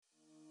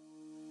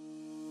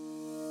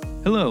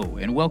Hello,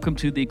 and welcome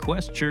to the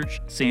Quest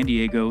Church San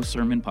Diego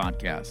Sermon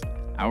Podcast.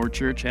 Our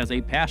church has a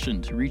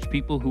passion to reach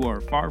people who are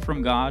far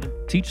from God,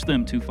 teach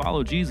them to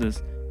follow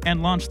Jesus,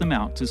 and launch them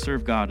out to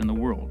serve God in the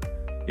world.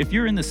 If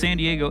you're in the San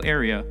Diego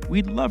area,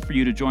 we'd love for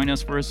you to join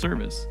us for a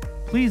service.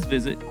 Please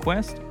visit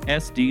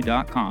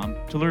questsd.com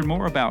to learn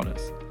more about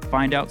us,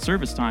 find out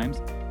service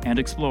times, and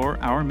explore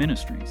our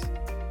ministries.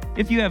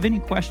 If you have any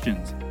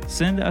questions,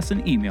 send us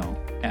an email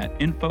at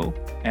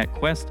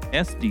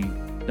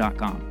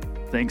info@questsd.com.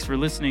 Thanks for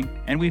listening,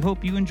 and we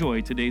hope you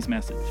enjoy today's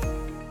message.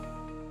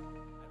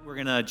 We're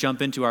going to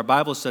jump into our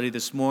Bible study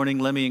this morning.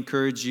 Let me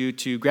encourage you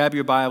to grab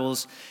your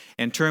Bibles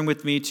and turn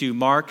with me to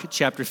Mark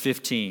chapter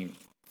 15.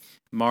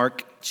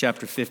 Mark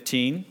chapter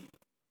 15.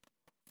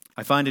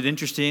 I find it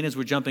interesting as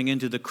we're jumping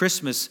into the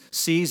Christmas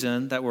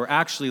season that we're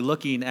actually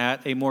looking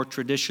at a more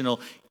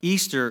traditional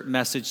Easter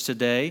message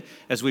today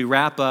as we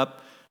wrap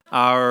up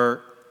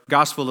our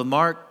Gospel of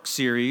Mark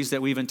series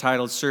that we've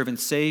entitled Servant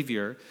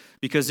Savior,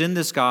 because in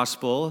this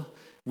gospel,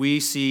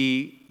 we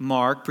see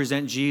Mark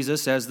present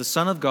Jesus as the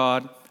Son of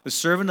God, the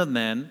servant of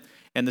men,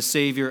 and the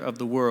Savior of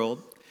the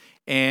world.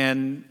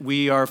 And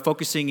we are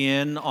focusing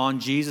in on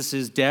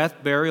Jesus'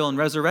 death, burial, and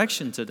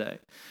resurrection today.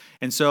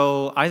 And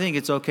so I think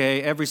it's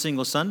okay every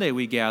single Sunday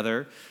we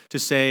gather to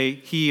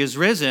say, He is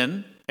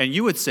risen, and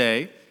you would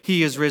say,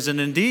 He is risen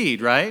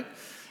indeed, right?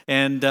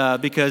 And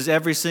because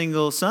every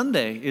single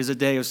Sunday is a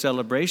day of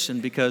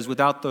celebration, because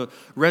without the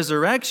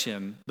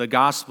resurrection, the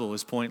gospel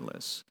is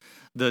pointless.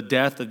 The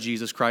death of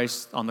Jesus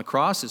Christ on the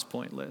cross is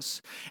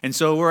pointless. And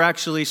so we're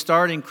actually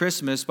starting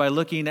Christmas by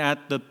looking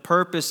at the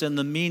purpose and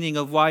the meaning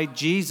of why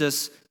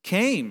Jesus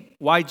came,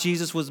 why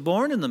Jesus was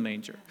born in the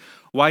manger,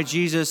 why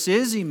Jesus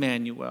is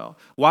Emmanuel,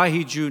 why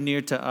He drew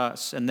near to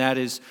us. And that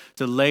is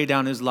to lay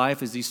down His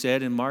life, as He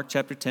said in Mark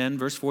chapter 10,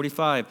 verse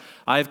 45.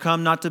 I have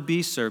come not to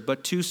be served,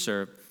 but to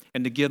serve,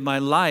 and to give my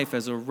life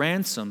as a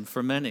ransom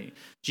for many.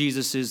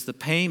 Jesus is the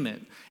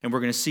payment. And we're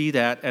going to see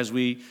that as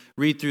we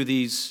read through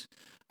these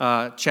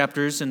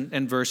chapters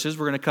and verses.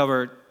 We're going to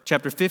cover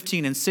chapter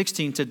 15 and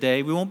 16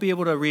 today. We won't be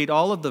able to read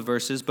all of the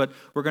verses, but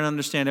we're going to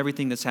understand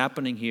everything that's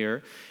happening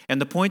here.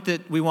 And the point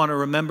that we want to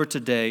remember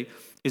today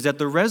is that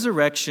the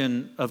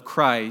resurrection of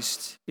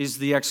Christ is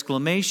the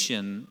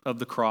exclamation of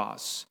the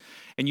cross.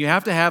 And you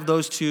have to have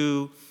those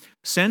two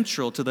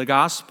central to the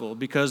gospel,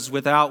 because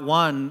without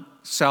one,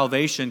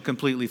 salvation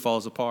completely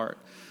falls apart.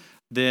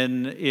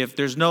 Then if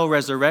there's no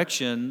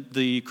resurrection,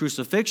 the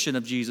crucifixion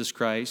of Jesus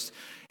Christ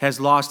has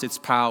lost its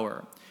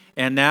power.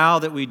 And now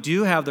that we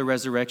do have the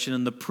resurrection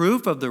and the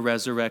proof of the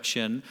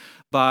resurrection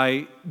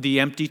by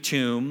the empty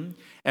tomb,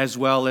 as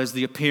well as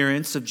the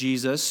appearance of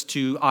Jesus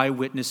to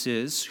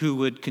eyewitnesses who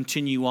would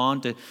continue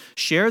on to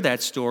share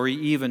that story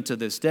even to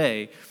this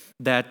day,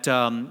 that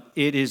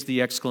it is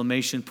the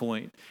exclamation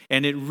point.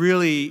 And it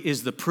really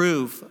is the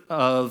proof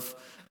of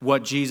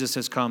what Jesus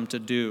has come to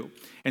do.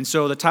 And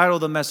so the title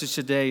of the message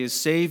today is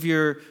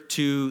Savior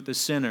to the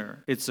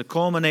Sinner. It's the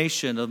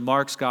culmination of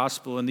Mark's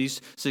gospel in these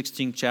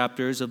 16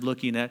 chapters of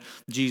looking at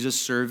Jesus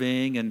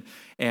serving and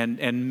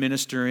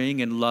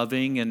ministering and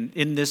loving. And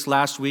in this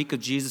last week of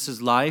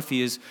Jesus' life,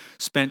 He has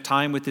spent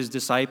time with His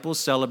disciples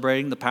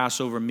celebrating the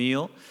Passover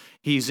meal.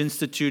 He's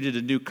instituted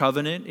a new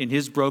covenant in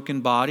His broken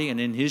body and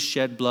in His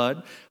shed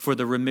blood for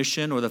the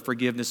remission or the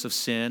forgiveness of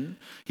sin.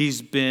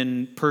 He's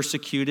been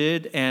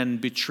persecuted and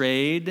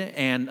betrayed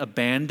and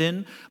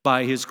abandoned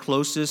by His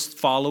closest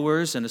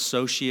followers and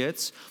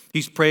associates.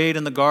 He's prayed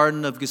in the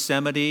Garden of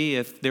Gethsemane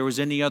if there was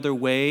any other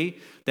way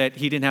that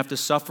He didn't have to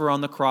suffer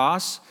on the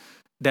cross,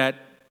 that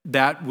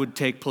would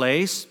take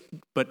place.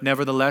 But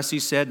nevertheless, He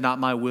said, not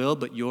my will,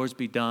 but yours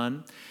be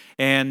done.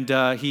 And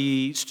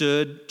He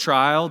stood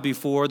trial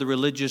before the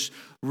religious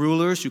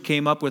rulers who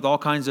came up with all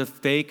kinds of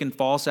fake and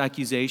false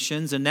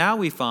accusations. And now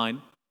we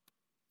find,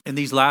 in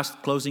these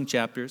last closing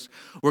chapters,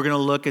 we're going to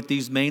look at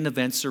these main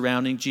events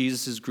surrounding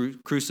Jesus'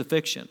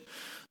 crucifixion.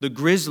 The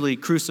grisly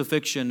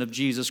crucifixion of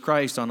Jesus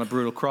Christ on a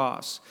brutal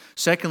cross.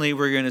 Secondly,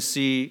 we're going to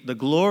see the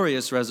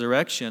glorious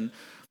resurrection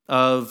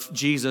of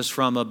Jesus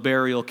from a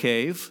burial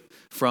cave,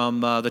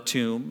 from the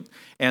tomb.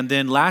 And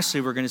then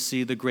lastly, we're going to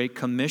see the great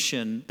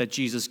commission that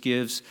Jesus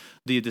gives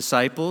the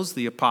disciples,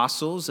 the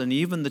apostles, and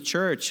even the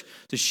church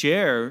to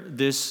share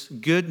this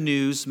good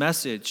news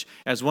message.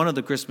 As one of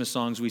the Christmas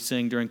songs we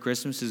sing during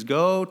Christmas is,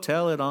 go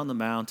tell it on the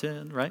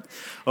mountain, right?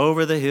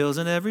 Over the hills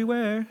and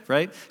everywhere,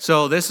 right?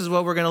 So this is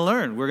what we're going to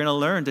learn. We're going to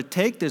learn to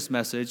take this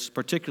message,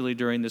 particularly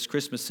during this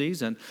Christmas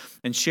season,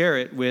 and share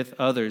it with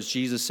others.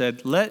 Jesus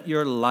said, let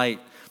your light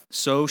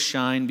so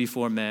shine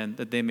before men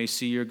that they may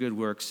see your good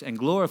works and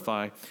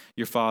glorify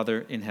your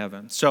Father in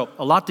heaven. So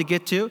a lot to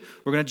get to.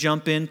 We're going to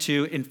jump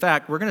into, in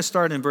fact, we're going to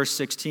start in verse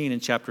 16 in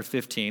chapter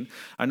 15.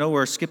 I know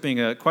we're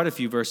skipping quite a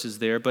few verses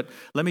there, but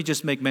let me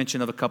just make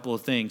mention of a couple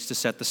of things to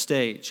set the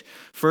stage.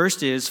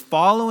 First is,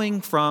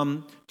 following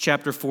from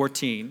chapter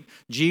 14,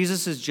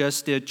 Jesus has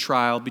just did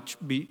trial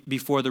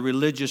before the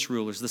religious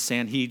rulers, the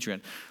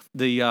Sanhedrin,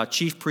 the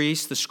chief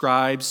priests, the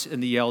scribes,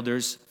 and the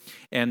elders,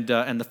 and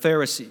the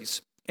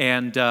Pharisees.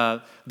 And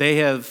they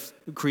have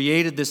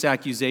created this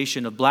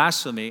accusation of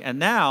blasphemy. And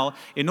now,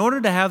 in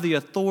order to have the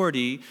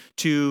authority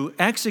to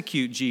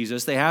execute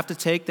Jesus, they have to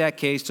take that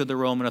case to the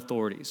Roman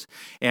authorities.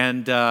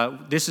 And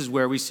this is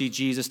where we see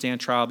Jesus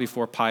stand trial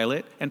before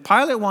Pilate. And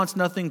Pilate wants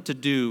nothing to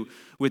do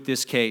with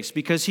this case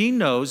because he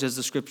knows, as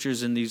the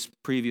scriptures in these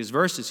previous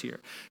verses here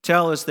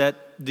tell us, that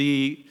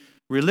the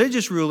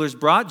religious rulers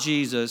brought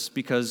Jesus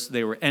because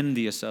they were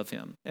envious of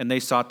him, and they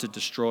sought to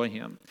destroy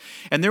him.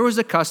 And there was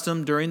a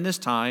custom during this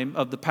time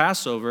of the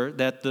Passover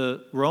that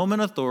the Roman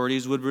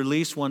authorities would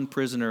release one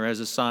prisoner as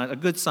a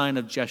good sign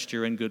of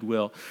gesture and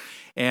goodwill.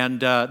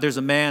 And there's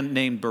a man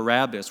named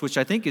Barabbas, which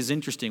I think is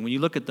interesting. When you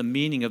look at the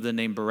meaning of the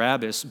name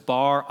Barabbas,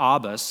 Bar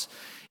Abbas,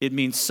 it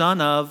means son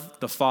of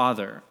the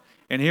father.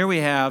 And here we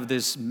have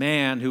this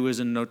man who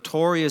is a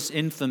notorious,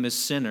 infamous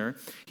sinner.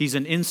 He's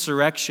an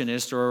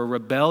insurrectionist or a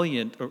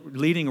rebellion, or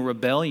leading a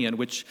rebellion,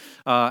 which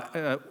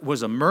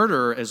was a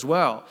murderer as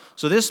well.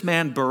 So this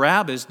man,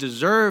 Barabbas,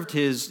 deserved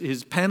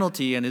his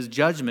penalty and his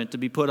judgment to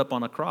be put up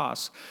on a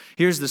cross.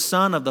 Here's the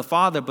son of the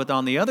Father, but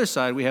on the other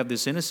side, we have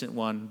this innocent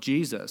one,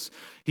 Jesus.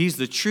 He's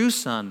the true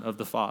son of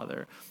the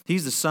Father.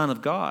 He's the Son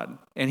of God,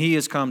 and he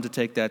has come to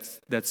take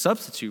that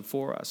substitute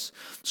for us.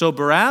 So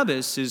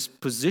Barabbas is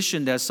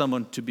positioned as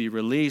someone to be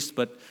released,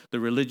 but the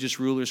religious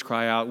rulers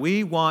cry out,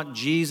 "We want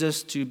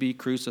Jesus to be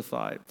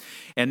crucified."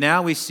 And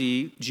now we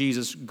see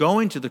Jesus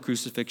going to the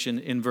crucifixion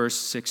in verse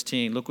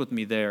 16. Look with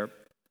me there.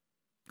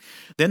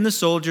 Then the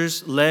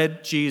soldiers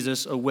led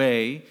Jesus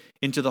away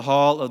into the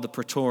hall of the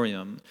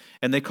praetorium,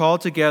 and they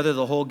called together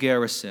the whole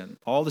garrison,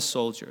 all the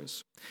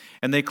soldiers.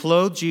 And they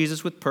clothed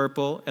Jesus with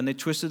purple, and they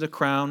twisted a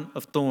crown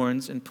of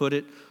thorns and put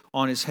it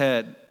on his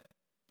head.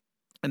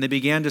 And they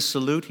began to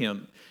salute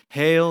him,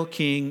 "Hail,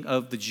 King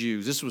of the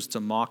Jews." This was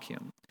to mock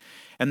him.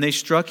 And they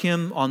struck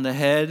him on the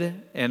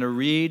head and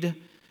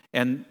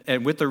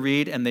with a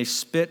reed, and they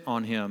spit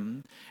on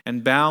him.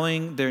 And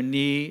bowing their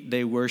knee,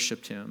 they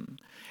worshipped him.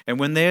 And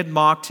when they had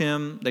mocked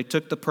him, they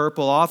took the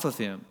purple off of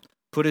him,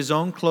 put his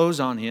own clothes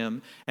on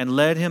him, and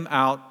led him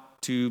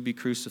out to be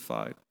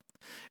crucified.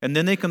 And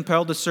then they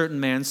compelled a certain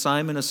man,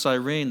 Simon of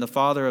Cyrene, the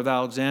father of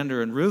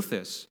Alexander and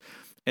Rufus,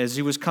 as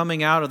he was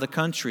coming out of the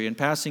country and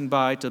passing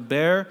by, to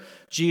bear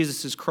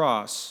Jesus'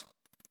 cross.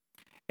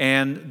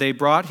 And they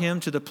brought him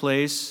to the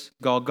place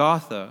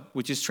Golgotha,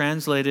 which is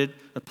translated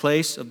a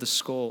place of the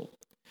skull.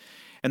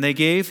 And they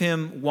gave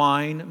him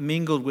wine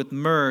mingled with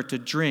myrrh to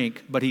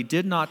drink, but he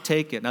did not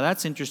take it. Now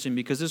that's interesting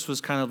because this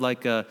was kind of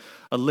like a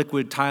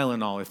liquid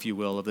Tylenol, if you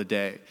will, of the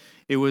day.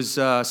 It was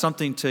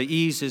something to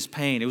ease his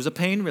pain. It was a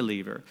pain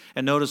reliever.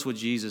 And notice what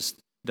Jesus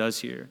does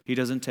here. He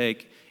doesn't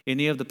take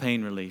any of the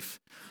pain relief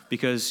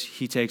because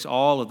he takes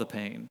all of the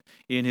pain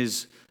in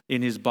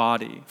his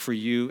body for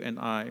you and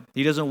I.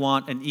 He doesn't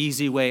want an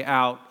easy way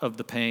out of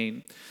the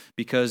pain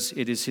because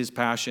it is his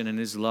passion and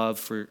his love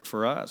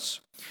for us.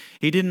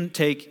 He didn't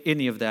take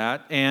any of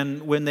that.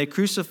 And when they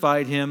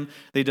crucified him,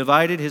 they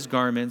divided his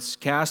garments,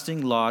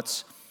 casting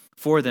lots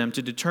for them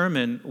to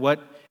determine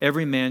what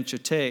every man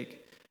should take.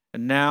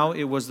 And now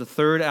it was the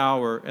third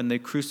hour, and they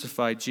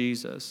crucified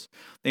Jesus.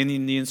 And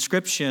in the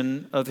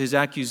inscription of his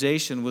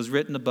accusation was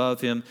written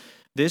above him,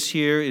 "This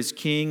here is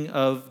King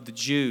of the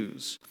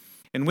Jews."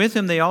 And with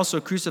him they also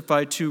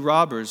crucified two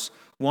robbers,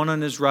 one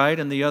on his right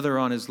and the other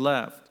on his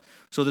left.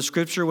 So the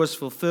scripture was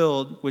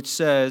fulfilled, which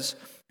says,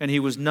 "And he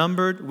was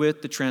numbered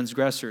with the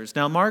transgressors."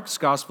 Now Mark's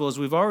gospel, as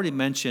we've already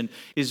mentioned,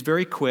 is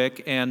very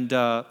quick, and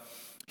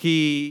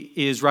he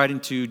is writing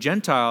to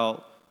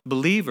Gentile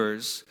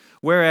believers,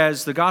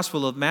 whereas the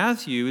Gospel of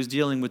Matthew is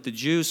dealing with the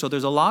Jews. So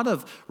there's a lot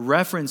of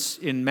reference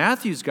in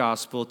Matthew's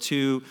Gospel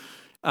to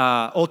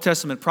Old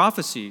Testament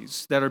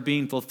prophecies that are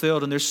being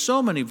fulfilled. And there's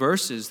so many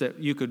verses that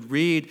you could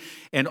read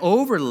and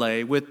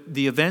overlay with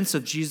the events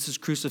of Jesus'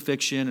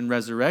 crucifixion and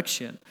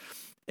resurrection.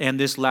 And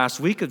this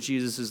last week of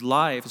Jesus'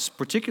 life,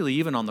 particularly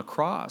even on the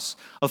cross,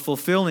 of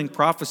fulfilling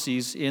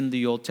prophecies in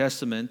the Old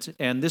Testament.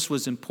 And this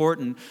was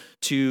important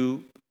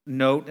to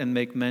note and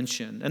make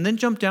mention. And then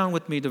jump down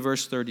with me to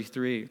verse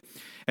 33.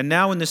 "And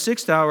now when the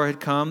 6th hour had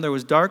come, there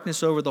was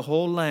darkness over the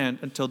whole land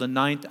until the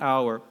 9th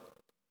hour.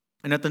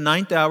 And at the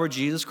 9th hour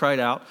Jesus cried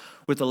out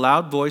with a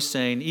loud voice,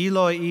 saying,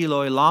 'Eloi,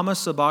 Eloi, lama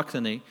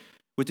sabachthani,'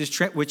 which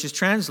is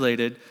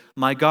translated,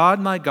 'My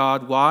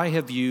God, why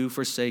have you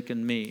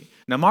forsaken me?'"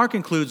 Now Mark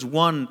includes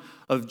one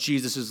of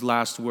Jesus'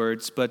 last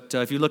words, but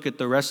if you look at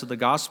the rest of the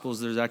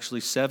Gospels, there's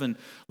actually 7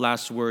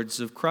 last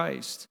words of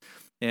Christ.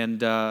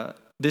 And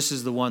this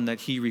is the one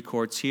that he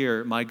records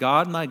here. My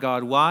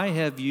God, why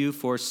have you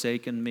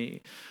forsaken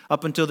me?"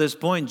 Up until this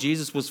point,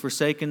 Jesus was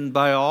forsaken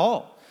by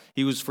all.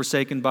 He was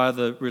forsaken by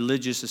the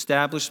religious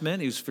establishment.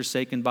 He was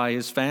forsaken by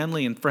his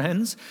family and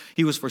friends.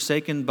 He was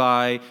forsaken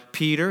by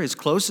Peter, his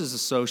closest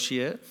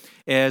associate,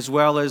 as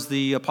well as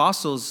the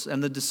apostles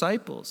and the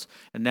disciples.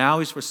 And now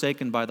he's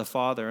forsaken by the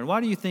Father. And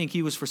why do you think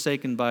he was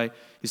forsaken by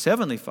his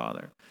heavenly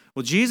Father?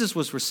 Well, Jesus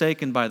was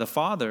forsaken by the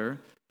Father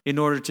in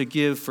order to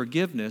give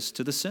forgiveness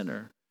to the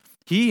sinner.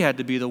 He had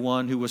to be the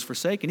one who was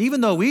forsaken,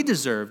 even though we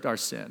deserved our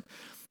sin.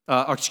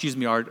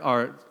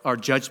 our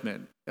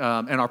judgment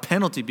and our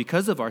penalty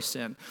because of our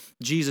sin.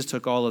 Jesus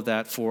took all of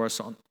that for us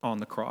on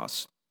the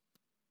cross.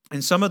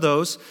 And some of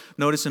those,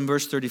 notice in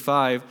verse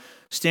 35,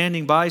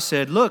 standing by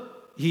said,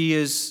 "Look, he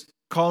is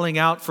calling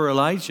out for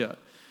Elijah."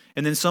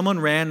 And then someone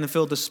ran and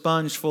filled a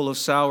sponge full of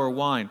sour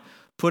wine,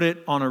 put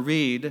it on a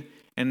reed,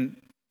 and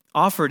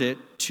offered it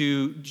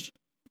to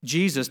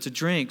Jesus to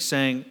drink,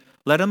 saying,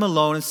 "Let him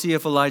alone and see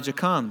if Elijah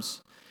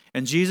comes."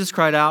 And Jesus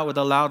cried out with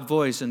a loud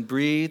voice and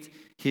breathed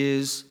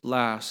his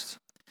last.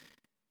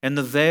 And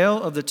the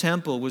veil of the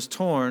temple was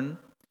torn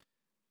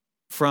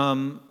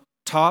from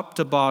top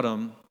to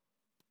bottom.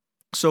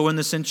 So when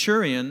the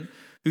centurion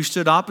who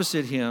stood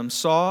opposite him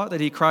saw that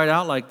he cried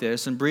out like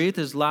this and breathed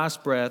his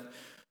last breath,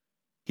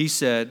 he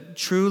said,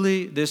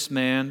 "Truly this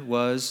man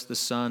was the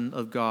Son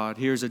of God."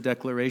 Here's a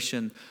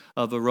declaration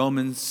of a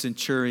Roman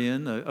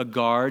centurion, a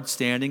guard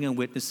standing and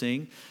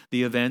witnessing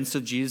the events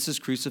of Jesus'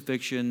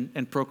 crucifixion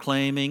and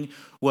proclaiming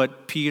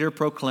what Peter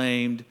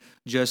proclaimed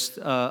just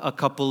a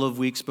couple of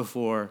weeks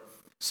before,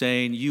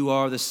 saying, "You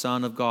are the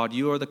Son of God,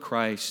 you are the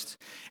Christ."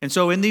 And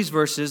so in these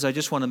verses, I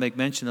just want to make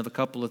mention of a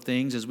couple of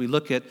things as we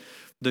look at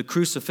the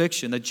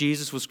crucifixion, that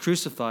Jesus was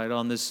crucified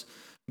on this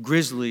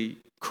grisly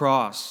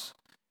cross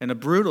and a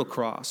brutal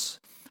cross.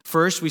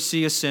 First, we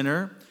see a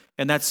sinner,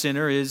 and that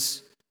sinner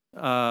is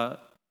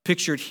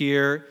pictured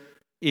here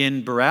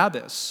in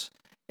Barabbas,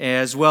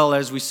 as well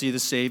as we see the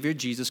Savior,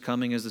 Jesus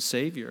coming as the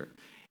Savior.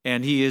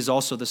 And he is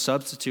also the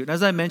substitute. And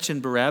as I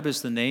mentioned,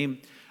 Barabbas, the name,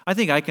 I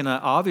think I can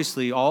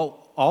obviously,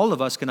 all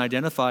of us can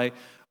identify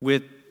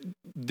with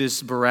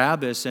this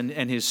Barabbas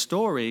and his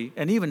story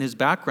and even his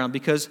background,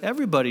 because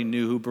everybody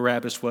knew who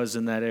Barabbas was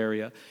in that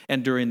area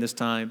and during this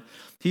time.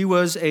 He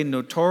was a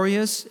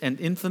notorious and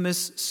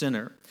infamous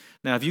sinner.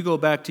 Now, if you go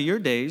back to your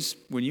days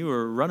when you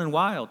were running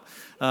wild,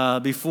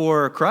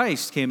 before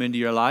Christ came into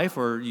your life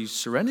or you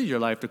surrendered your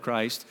life to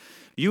Christ,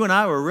 you and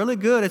I were really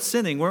good at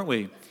sinning, weren't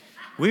we?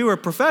 We were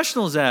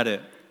professionals at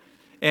it,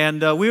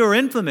 and we were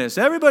infamous.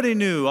 Everybody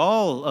knew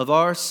all of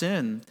our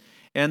sin,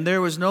 and there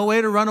was no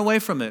way to run away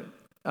from it.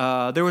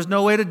 There was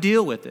no way to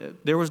deal with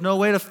it. There was no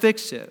way to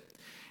fix it.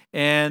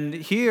 And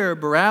here,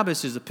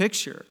 Barabbas is a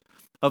picture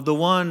of the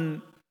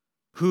one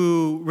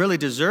who really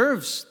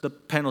deserves the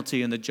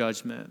penalty and the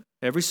judgment.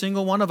 Every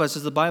single one of us,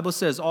 as the Bible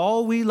says,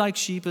 all we like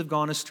sheep have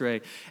gone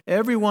astray,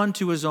 everyone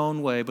to his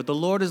own way. But the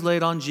Lord has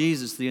laid on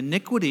Jesus the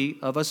iniquity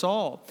of us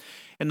all.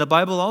 And the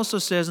Bible also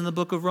says in the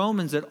book of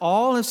Romans that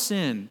all have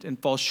sinned and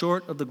fall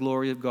short of the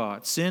glory of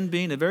God. Sin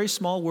being a very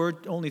small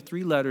word, only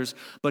 3 letters,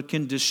 but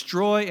can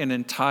destroy an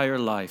entire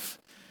life.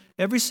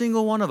 Every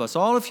single one of us,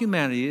 all of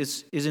humanity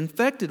is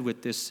infected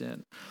with this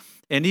sin.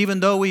 And even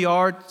though we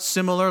are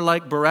similar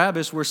like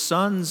Barabbas, we're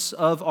sons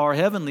of our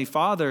heavenly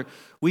Father,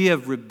 we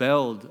have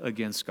rebelled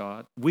against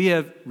God. We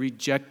have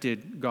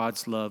rejected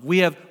God's love. We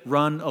have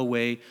run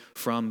away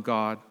from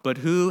God. But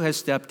who has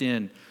stepped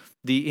in?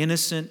 The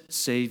innocent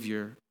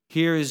Savior.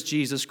 Here is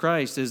Jesus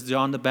Christ, as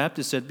John the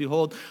Baptist said,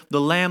 "Behold,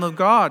 the Lamb of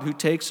God who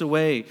takes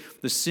away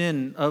the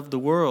sin of the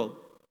world."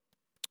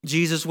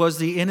 Jesus was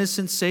the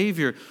innocent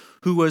Savior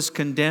who was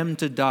condemned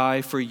to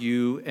die for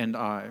you and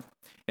I.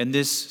 And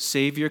this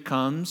Savior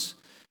comes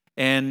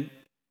and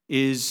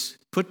is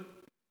put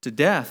to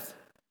death.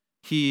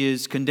 He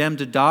is condemned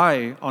to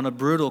die on a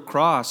brutal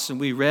cross. And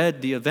we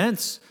read the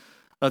events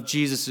of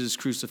Jesus'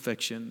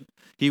 crucifixion.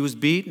 He was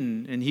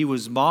beaten, and he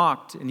was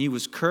mocked, and he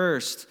was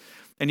cursed,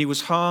 and he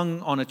was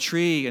hung on a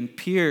tree and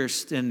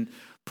pierced and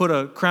put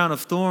a crown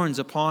of thorns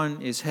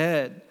upon his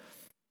head,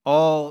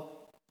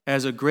 all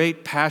as a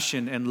great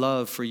passion and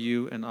love for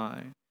you and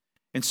I.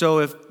 And so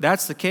if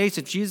that's the case,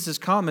 if Jesus has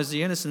come as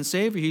the innocent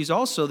Savior, he's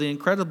also the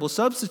incredible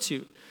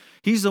substitute.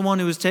 He's the one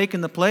who has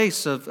taken the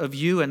place of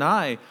you and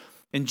I.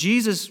 And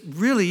Jesus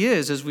really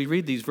is, as we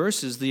read these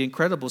verses, the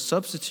incredible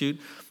substitute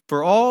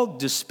for all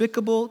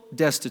despicable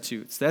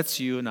destitutes. That's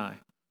you and I.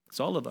 It's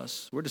all of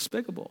us. We're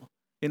despicable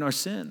in our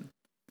sin.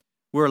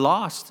 We're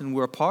lost and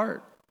we're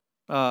apart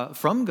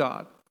from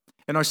God.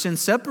 And our sin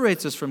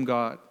separates us from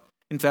God.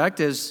 In fact,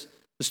 as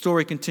the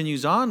story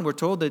continues on, we're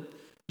told that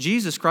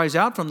Jesus cries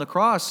out from the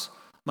cross,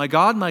 my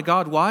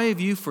God, why have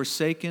you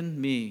forsaken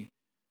me?"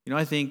 You know,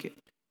 I think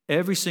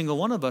every single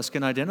one of us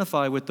can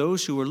identify with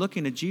those who were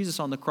looking at Jesus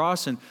on the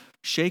cross and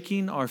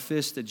shaking our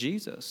fist at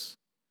Jesus,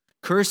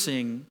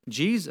 cursing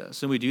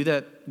Jesus. And we do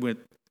that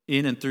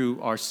in and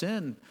through our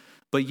sin.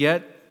 But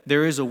yet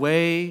there is a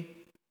way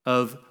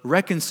of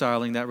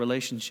reconciling that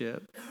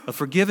relationship, of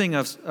forgiving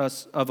us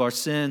of our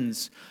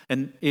sins.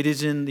 And it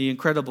is in the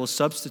incredible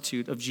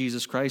substitute of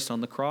Jesus Christ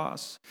on the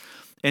cross.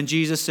 And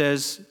Jesus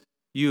says,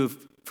 "You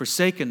have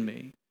forsaken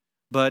me."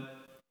 But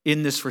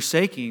in this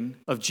forsaking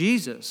of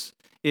Jesus,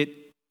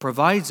 it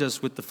provides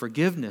us with the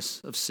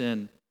forgiveness of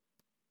sin.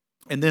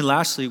 And then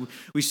lastly,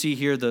 we see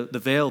here the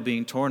veil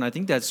being torn. I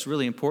think that's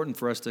really important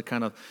for us to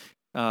kind of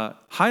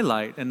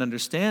highlight and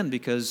understand,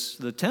 because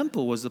the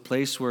temple was the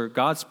place where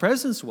God's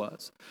presence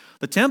was.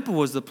 The temple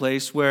was the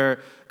place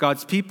where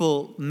God's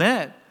people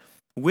met.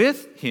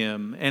 with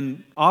him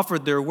and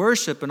offered their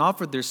worship and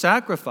offered their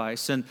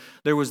sacrifice. And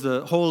there was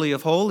the Holy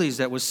of Holies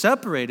that was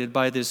separated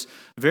by this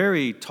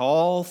very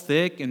tall,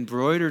 thick,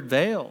 embroidered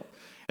veil.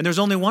 And there's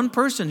only one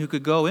person who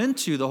could go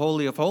into the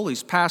Holy of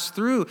Holies, pass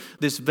through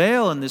this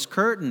veil and this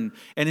curtain.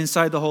 And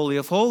inside the Holy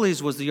of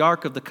Holies was the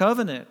Ark of the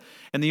Covenant.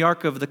 And the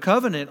Ark of the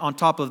Covenant, on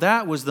top of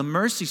that, was the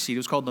mercy seat. It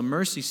was called the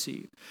mercy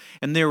seat.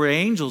 And there were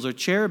angels or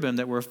cherubim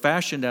that were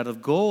fashioned out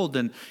of gold.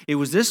 And it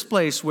was this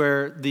place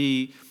where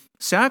the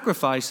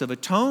sacrifice of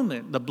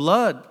atonement, the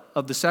blood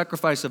of the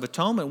sacrifice of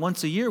atonement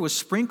once a year was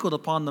sprinkled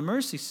upon the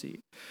mercy seat.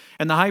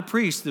 And the high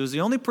priest was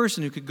the only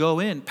person who could go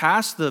in,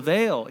 past the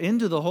veil,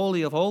 into the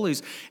Holy of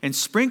Holies, and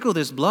sprinkle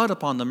this blood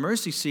upon the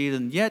mercy seat.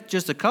 And yet,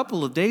 just a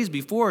couple of days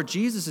before,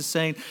 Jesus is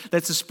saying,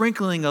 that's the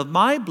sprinkling of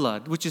my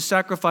blood, which is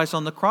sacrificed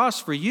on the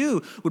cross for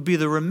you, would be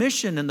the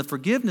remission and the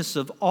forgiveness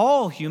of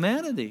all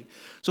humanity.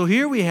 So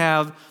here we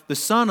have the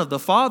Son of the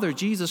Father,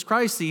 Jesus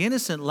Christ, the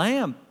innocent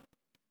Lamb,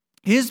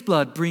 his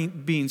blood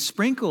being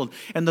sprinkled.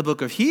 And the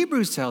book of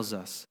Hebrews tells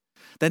us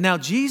that now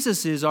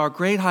Jesus is our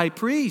great high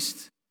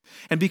priest.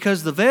 And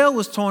because the veil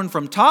was torn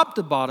from top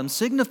to bottom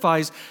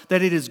signifies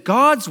that it is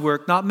God's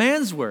work, not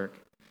man's work.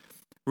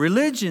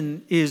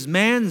 Religion is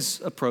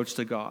man's approach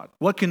to God.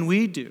 What can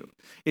we do?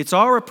 It's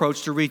our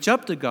approach to reach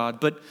up to God.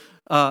 But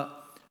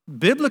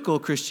biblical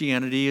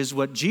Christianity is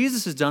what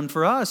Jesus has done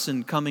for us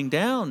in coming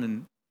down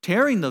and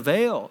tearing the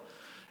veil.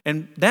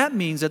 And that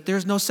means that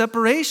there's no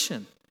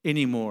separation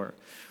anymore.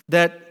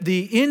 That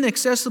the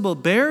inaccessible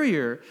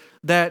barrier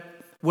that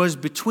was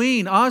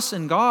between us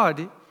and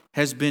God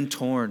has been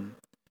torn.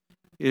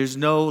 It is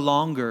no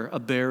longer a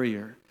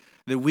barrier.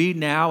 That we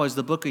now, as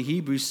the book of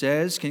Hebrews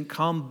says, can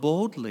come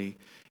boldly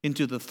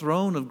into the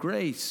throne of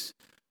grace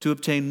to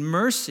obtain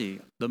mercy,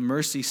 the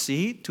mercy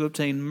seat, to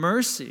obtain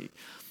mercy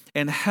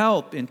and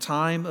help in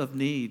time of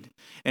need.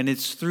 And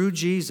it's through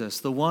Jesus,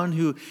 the one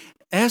who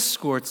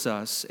escorts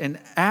us and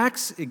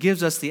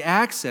gives us the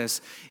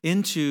access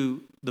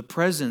into the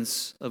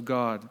presence of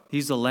God.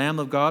 He's the Lamb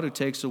of God who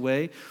takes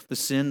away the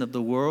sin of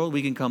the world.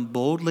 We can come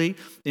boldly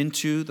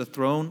into the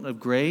throne of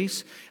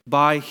grace.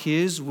 By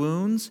his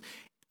wounds,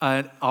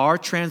 our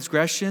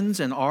transgressions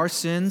and our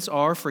sins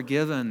are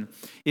forgiven.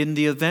 In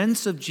the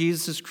events of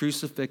Jesus'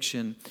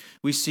 crucifixion,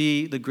 we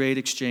see the great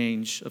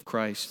exchange of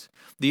Christ.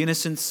 The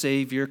innocent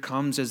Savior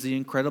comes as the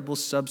incredible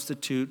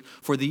substitute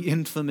for the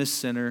infamous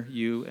sinner,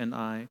 you and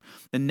I.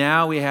 And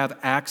now we have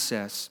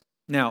access.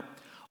 Now,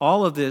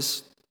 all of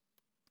this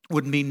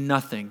would mean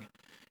nothing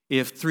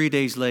if 3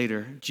 days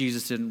later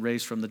Jesus didn't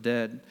raise from the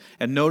dead.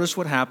 And notice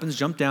what happens.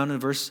 Jump down in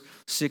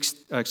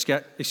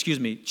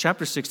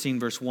chapter 16,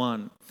 verse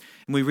 1.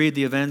 And we read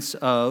the events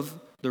of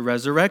the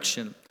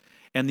resurrection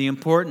and the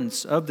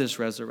importance of this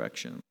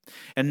resurrection.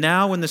 And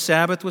now when the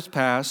Sabbath was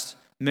past,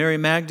 Mary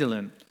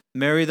Magdalene,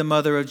 Mary the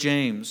mother of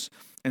James,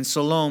 and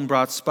Salome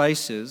brought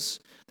spices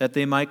that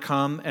they might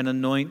come and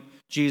anoint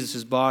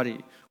Jesus' body.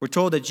 We're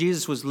told that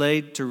Jesus was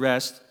laid to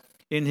rest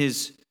in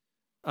his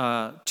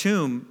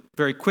tomb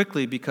very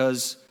quickly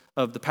because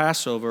of the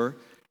Passover.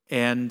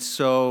 And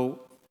so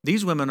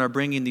these women are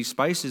bringing these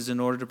spices in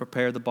order to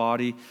prepare the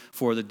body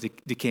for the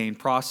decaying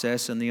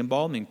process and the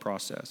embalming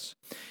process.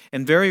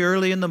 And very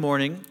early in the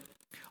morning,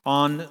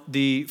 on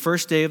the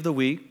first day of the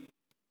week,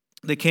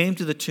 they came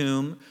to the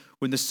tomb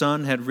when the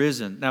sun had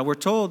risen. Now we're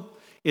told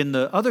in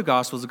the other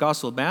Gospels, the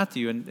Gospel of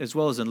Matthew and as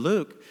well as in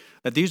Luke,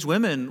 that these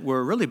women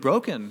were really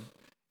broken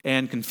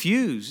and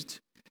confused.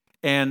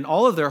 And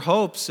all of their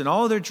hopes and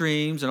all of their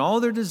dreams and all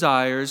of their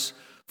desires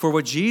for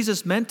what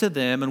Jesus meant to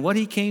them and what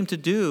he came to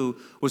do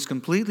was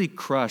completely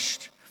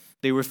crushed.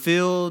 They were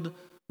filled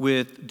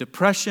with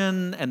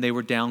depression and they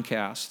were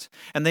downcast.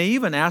 And they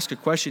even ask a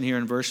question here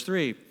in verse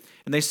 3.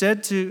 And they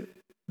said to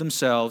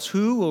themselves,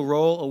 "Who will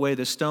roll away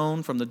the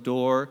stone from the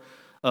door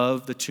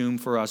of the tomb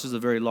for us?" This is a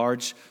very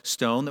large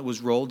stone that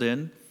was rolled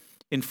in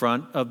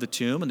front of the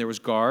tomb, and there was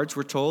guards,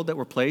 we're told, that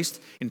were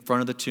placed in front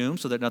of the tomb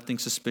so that nothing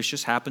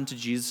suspicious happened to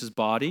Jesus'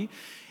 body.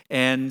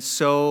 And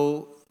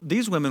so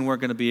these women weren't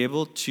going to be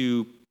able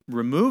to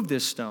remove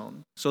this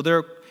stone. So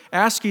they're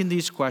asking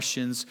these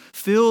questions,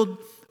 filled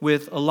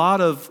with a lot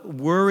of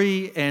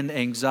worry and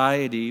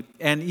anxiety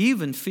and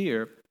even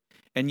fear.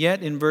 And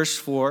yet in verse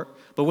 4,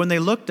 but when they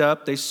looked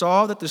up, they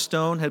saw that the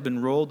stone had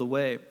been rolled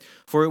away,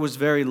 for it was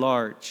very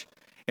large.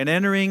 And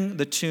entering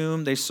the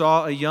tomb, they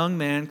saw a young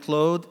man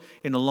clothed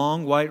in a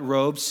long white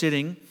robe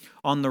sitting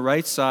on the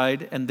right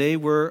side, and they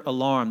were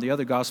alarmed. The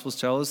other Gospels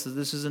tell us that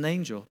this is an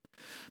angel.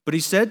 But he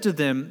said to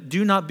them,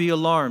 "Do not be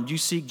alarmed. You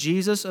seek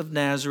Jesus of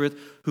Nazareth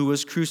who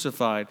was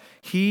crucified.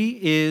 He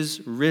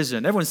is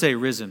risen." Everyone say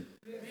risen.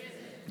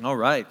 Risen. All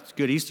right. It's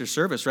good Easter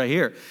service right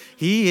here.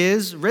 He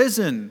is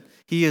risen.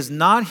 He is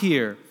not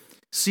here.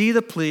 See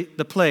the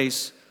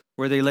place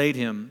where they laid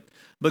him.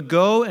 But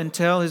go and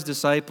tell his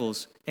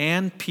disciples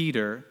and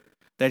Peter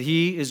that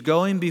he is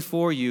going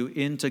before you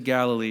into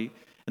Galilee,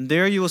 and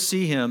there you will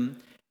see him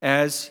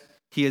as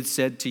he had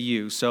said to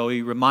you. So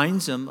he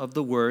reminds them of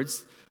the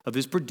words of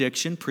his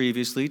prediction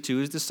previously to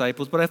his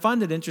disciples. But I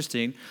find it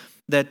interesting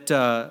that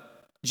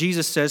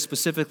Jesus says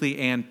specifically,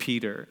 and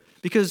Peter.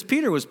 Because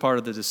Peter was part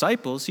of the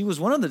disciples. He was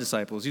one of the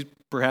disciples. He's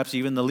perhaps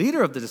even the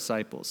leader of the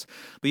disciples.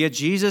 But yet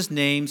Jesus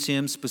names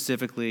him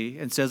specifically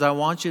and says, I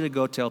want you to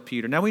go tell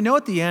Peter. Now we know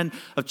at the end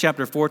of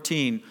chapter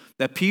 14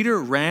 that Peter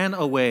ran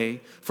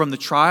away from the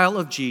trial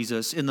of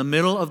Jesus in the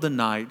middle of the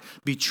night,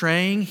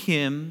 betraying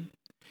him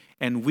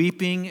and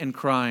weeping and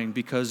crying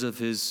because of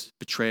his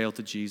betrayal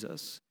to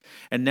Jesus.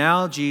 And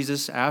now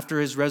Jesus,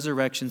 after his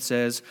resurrection,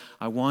 says,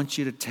 I want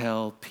you to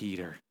tell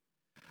Peter.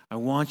 I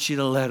want you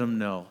to let him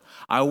know.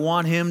 I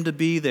want him to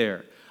be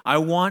there. I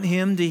want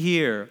him to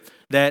hear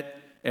that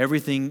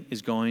everything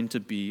is going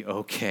to be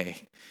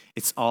okay.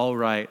 It's all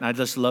right. And I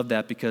just love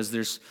that because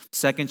there's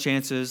second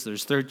chances,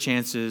 there's third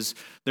chances,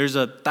 there's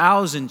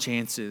 1,000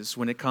 chances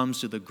when it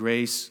comes to the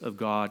grace of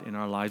God in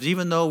our lives.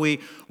 Even though we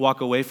walk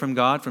away from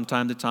God from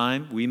time to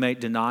time, we may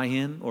deny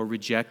him or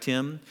reject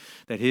him,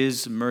 that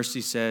his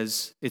mercy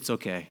says, it's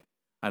okay.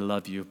 I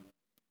love you.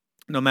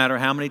 No matter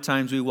how many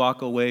times we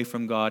walk away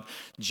from God,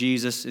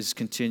 Jesus is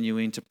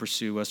continuing to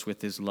pursue us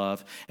with his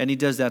love. And he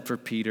does that for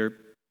Peter.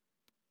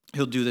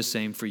 He'll do the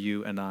same for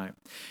you and I.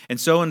 And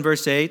so in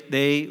verse 8,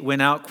 they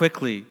went out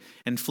quickly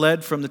and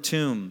fled from the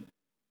tomb.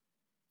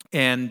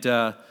 And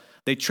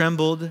they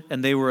trembled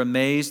and they were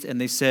amazed,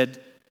 and they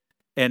said,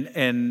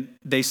 and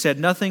they said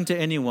nothing to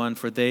anyone,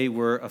 for they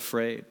were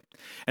afraid.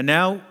 And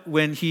now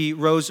when he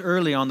rose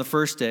early on the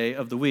first day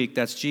of the week,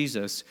 that's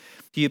Jesus,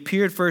 he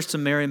appeared first to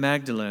Mary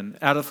Magdalene,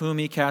 out of whom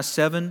he cast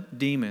 7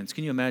 demons.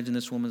 Can you imagine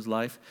this woman's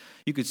life?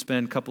 You could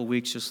spend a couple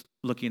weeks just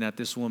looking at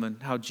this woman,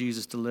 how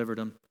Jesus delivered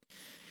them.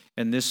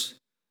 And this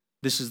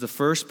is the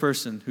first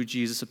person who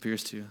Jesus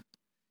appears to.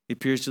 He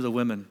appears to the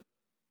women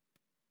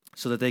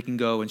so that they can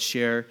go and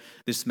share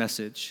this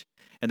message.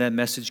 And that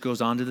message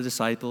goes on to the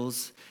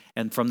disciples.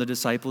 And from the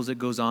disciples, it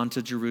goes on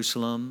to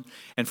Jerusalem.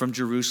 And from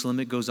Jerusalem,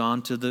 it goes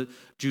on to the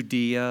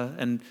Judea.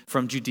 And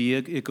from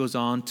Judea, it goes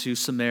on to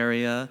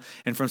Samaria.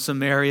 And from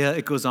Samaria,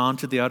 it goes on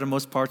to the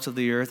uttermost parts of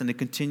the earth. And it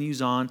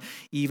continues on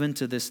even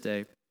to this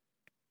day.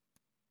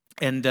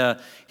 And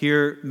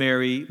here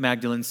Mary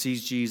Magdalene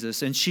sees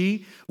Jesus. And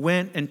she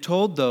went and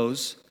told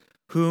those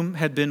whom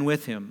had been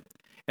with him.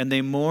 And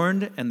they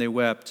mourned and they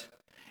wept.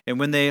 And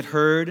when they had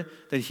heard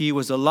that he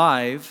was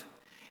alive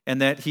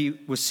and that he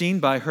was seen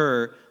by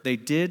her, they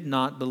did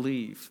not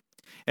believe.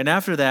 And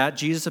after that,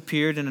 Jesus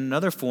appeared in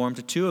another form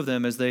to 2 of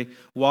them as they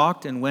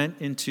walked and went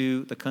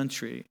into the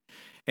country.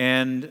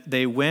 And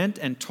they went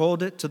and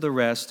told it to the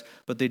rest,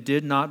 but they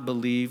did not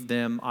believe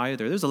them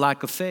either. There's a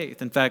lack of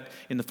faith. In fact,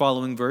 in the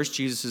following verse,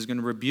 Jesus is going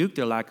to rebuke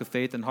their lack of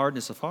faith and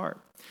hardness of heart.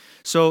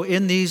 So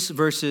in these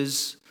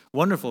verses,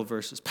 wonderful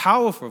verses,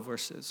 powerful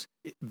verses,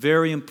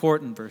 very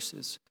important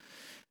verses,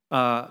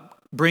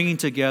 bringing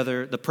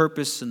together the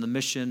purpose and the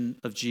mission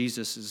of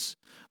Jesus'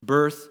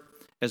 birth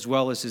as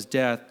well as his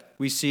death,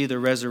 we see the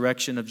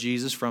resurrection of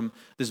Jesus from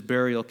this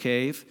burial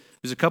cave.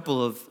 There's a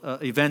couple of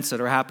events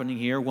that are happening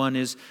here. One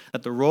is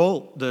that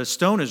the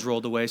stone is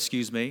rolled away,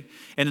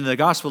 and in the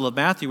Gospel of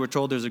Matthew, we're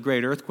told there's a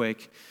great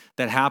earthquake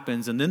that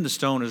happens, and then the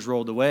stone is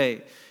rolled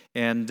away.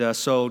 And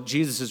so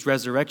Jesus'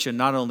 resurrection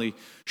not only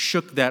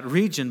shook that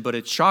region, but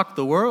it shocked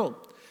the world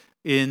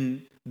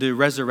in the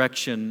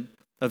resurrection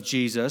of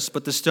Jesus,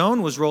 but the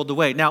stone was rolled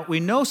away. Now, we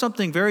know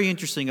something very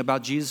interesting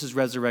about Jesus'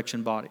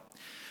 resurrection body.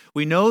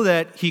 We know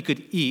that he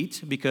could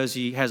eat because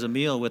he has a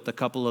meal with a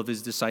couple of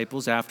his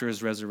disciples after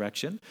his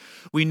resurrection.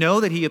 We know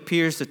that he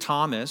appears to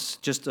Thomas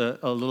just a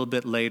little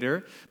bit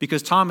later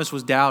because Thomas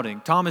was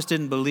doubting. Thomas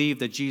didn't believe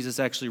that Jesus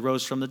actually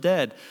rose from the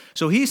dead.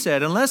 So he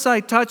said, unless I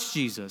touch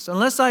Jesus,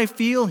 unless I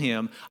feel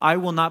him, I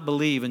will not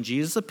believe. And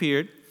Jesus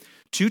appeared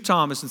to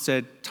Thomas and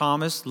said,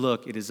 Thomas,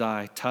 look, it is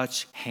I.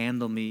 Touch,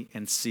 handle me,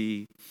 and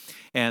see.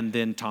 And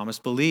then Thomas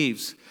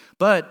believes.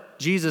 But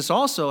Jesus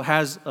also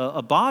has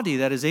a body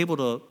that is able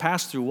to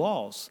pass through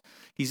walls.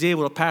 He's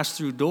able to pass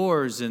through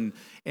doors and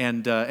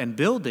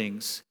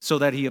buildings so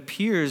that he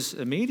appears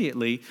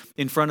immediately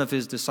in front of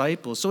his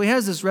disciples. So he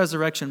has this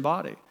resurrection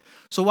body.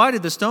 So why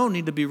did the stone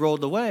need to be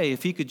rolled away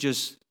if he could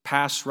just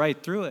pass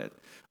right through it?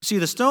 See,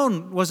 the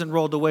stone wasn't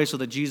rolled away so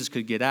that Jesus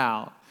could get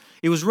out.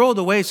 It was rolled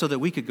away so that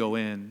we could go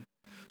in.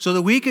 So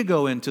that we could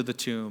go into the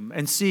tomb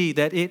and see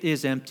that it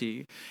is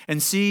empty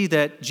and see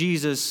that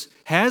Jesus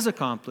has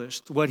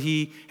accomplished what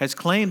he has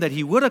claimed that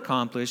he would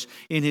accomplish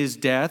in his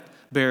death,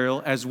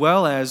 burial, as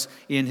well as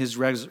in his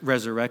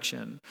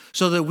resurrection.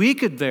 So that we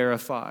could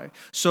verify,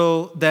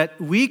 so that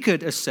we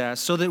could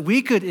assess, so that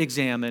we could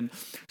examine,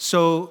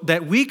 so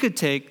that we could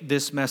take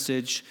this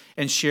message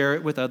and share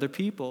it with other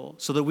people,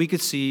 so that we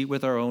could see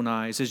with our own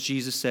eyes. As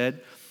Jesus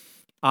said,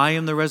 I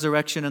am the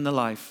resurrection and the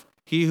life.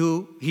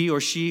 He or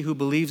she who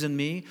believes in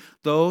me,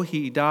 though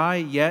he die,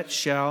 yet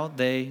shall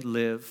they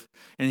live.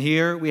 And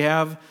here we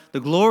have the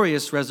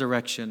glorious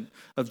resurrection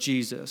of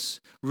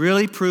Jesus,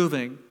 really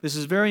proving, this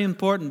is very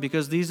important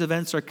because these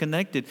events are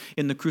connected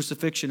in the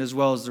crucifixion as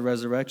well as the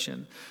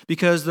resurrection.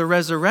 Because the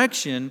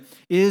resurrection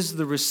is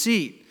the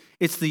receipt.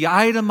 It's the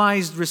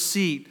itemized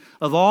receipt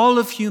of all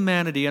of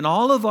humanity and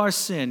all of our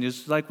sin.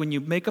 It's like when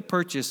you make a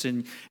purchase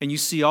and you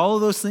see all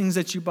of those things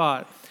that you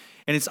bought,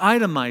 and it's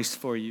itemized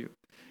for you.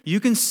 You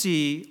can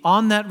see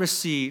on that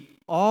receipt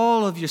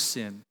all of your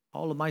sin,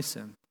 all of my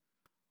sin,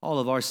 all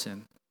of our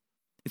sin.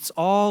 It's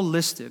all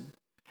listed.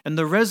 And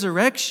the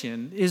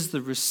resurrection is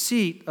the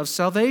receipt of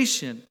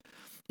salvation.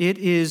 It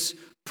is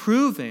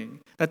proving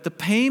that the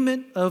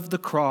payment of the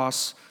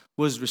cross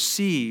was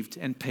received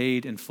and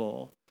paid in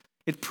full.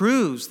 It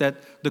proves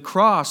that the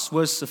cross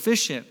was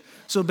sufficient.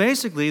 So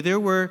basically, there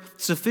were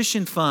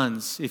sufficient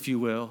funds, if you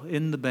will,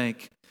 in the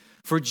bank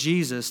for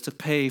Jesus to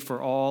pay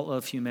for all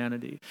of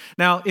humanity.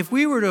 Now, if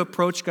we were to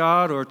approach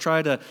God or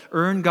try to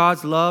earn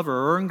God's love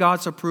or earn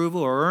God's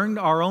approval or earn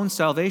our own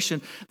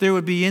salvation, there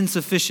would be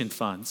insufficient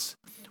funds.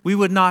 We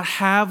would not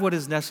have what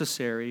is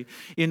necessary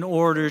in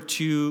order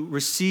to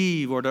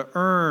receive or to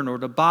earn or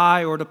to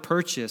buy or to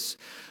purchase.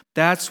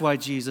 That's why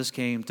Jesus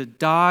came, to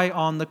die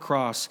on the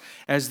cross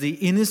as the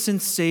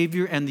innocent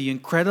Savior and the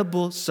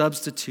incredible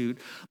substitute,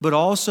 but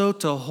also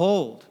to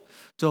hold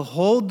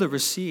the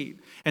receipt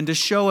and to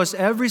show us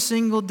every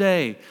single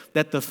day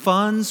that the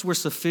funds were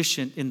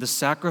sufficient in the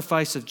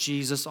sacrifice of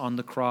Jesus on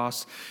the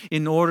cross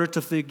in order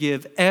to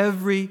forgive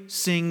every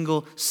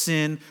single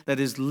sin that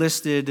is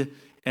listed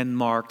and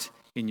marked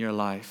in your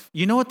life.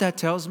 You know what that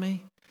tells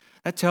me?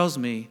 That tells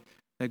me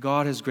that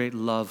God has great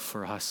love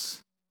for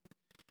us.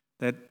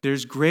 That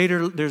there's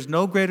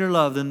no greater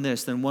love than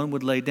this, than one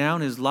would lay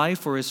down his life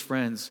for his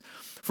friends.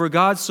 For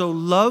God so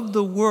loved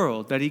the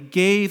world that he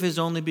gave his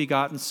only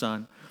begotten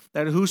Son,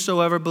 that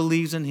whosoever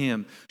believes in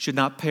him should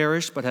not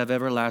perish but have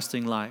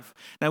everlasting life.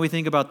 Now we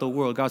think about the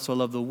world. God so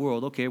loved the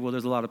world. Okay, well,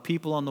 there's a lot of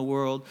people on the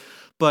world,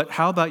 but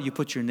how about you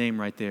put your name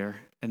right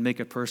there and make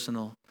it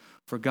personal?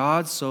 For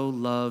God so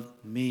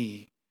loved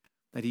me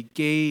that he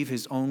gave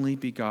his only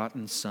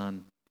begotten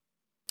Son.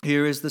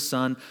 Here is the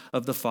Son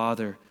of the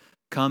Father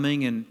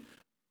coming, and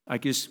I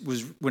guess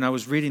when I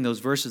was reading those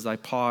verses, I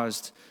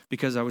paused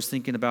because I was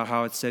thinking about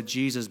how it said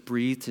Jesus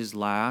breathed his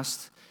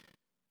last,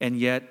 and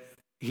yet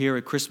here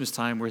at Christmas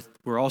time,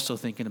 we're also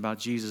thinking about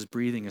Jesus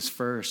breathing his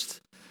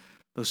first.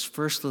 Those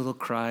first little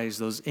cries,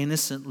 those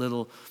innocent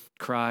little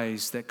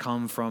cries that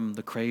come from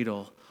the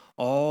cradle,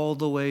 all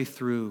the way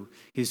through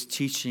his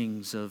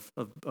teachings of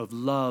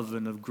love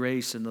and of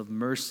grace and of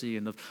mercy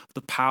and of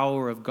the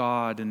power of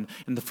God and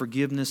the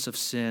forgiveness of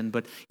sin,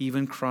 but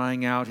even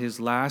crying out his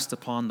last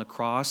upon the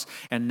cross.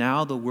 And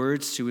now the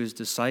words to his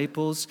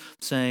disciples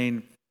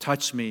saying,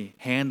 touch me,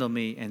 handle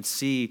me, and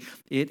see,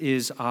 it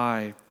is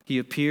I. He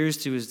appears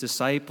to his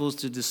disciples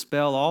to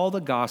dispel all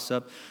the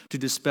gossip, to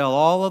dispel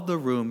all of the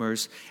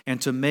rumors, and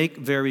to make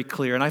very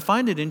clear. And I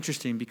find it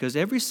interesting because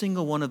every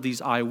single one of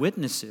these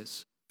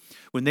eyewitnesses,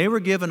 when they were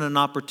given an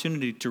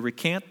opportunity to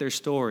recant their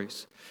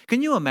stories,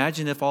 can you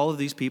imagine if all of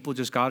these people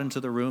just got into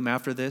the room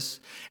after this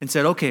and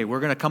said, okay, we're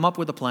going to come up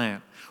with a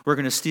plan. We're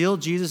going to steal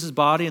Jesus'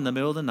 body in the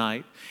middle of the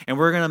night, and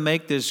we're going to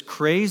make this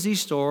crazy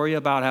story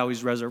about how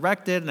he's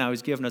resurrected and how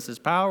he's given us his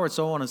power and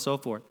so on and so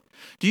forth.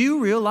 Do you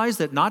realize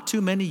that not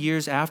too many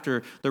years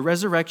after the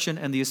resurrection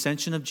and the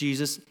ascension of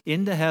Jesus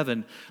into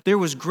heaven, there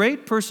was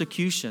great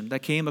persecution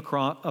that came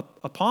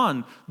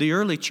upon the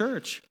early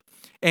church?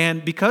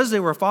 And because they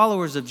were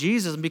followers of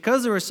Jesus, and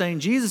because they were saying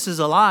Jesus is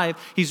alive,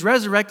 he's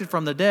resurrected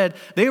from the dead,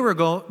 they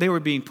were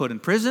being put in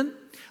prison,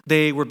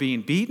 they were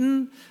being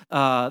beaten,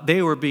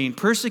 they were being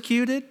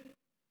persecuted,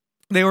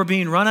 they were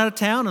being run out of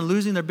town and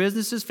losing their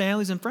businesses,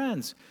 families, and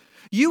friends.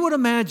 You would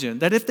imagine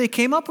that if they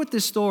came up with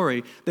this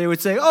story, they would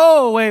say,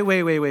 oh,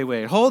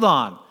 wait, hold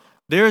on.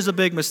 There's a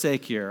big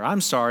mistake here. I'm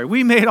sorry.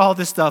 We made all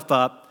this stuff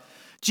up.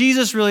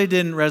 Jesus really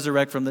didn't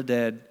resurrect from the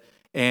dead,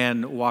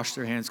 and wash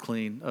their hands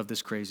clean of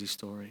this crazy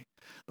story.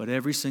 But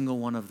every single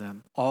one of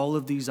them, all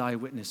of these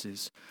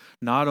eyewitnesses,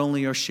 not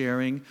only are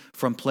sharing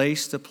from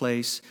place to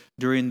place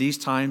during these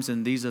times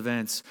and these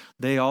events,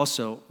 they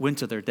also went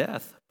to their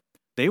death.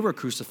 They were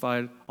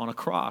crucified on a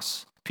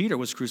cross. Peter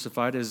was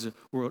crucified, as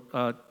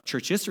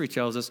church history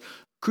tells us,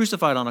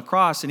 crucified on a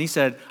cross. And he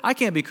said, I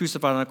can't be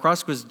crucified on a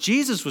cross because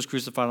Jesus was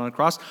crucified on a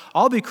cross.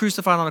 I'll be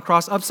crucified on a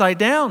cross upside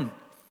down,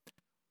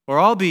 or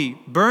I'll be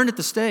burned at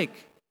the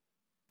stake.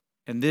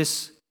 And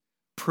this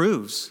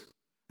proves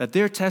that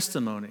their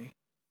testimony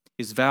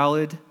is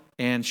valid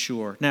and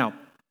sure. Now,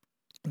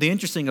 the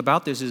interesting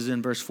about this is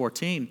in verse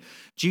 14,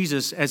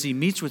 Jesus, as he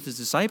meets with his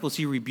disciples,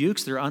 he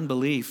rebukes their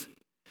unbelief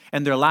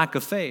and their lack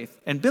of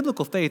faith. And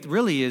biblical faith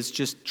really is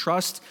just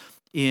trust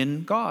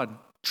in God,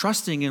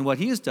 trusting in what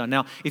he has done.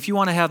 Now, if you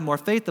want to have more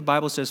faith, the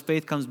Bible says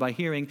faith comes by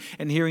hearing,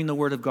 and hearing the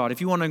word of God.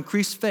 If you want to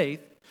increase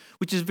faith,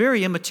 which is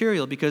very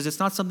immaterial because it's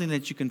not something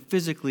that you can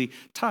physically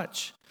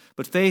touch,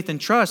 but faith and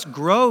trust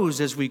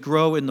grows as we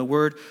grow in the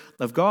word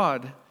of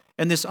God.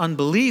 And this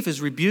unbelief is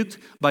rebuked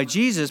by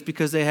Jesus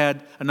because they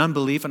had an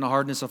unbelief and a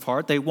hardness of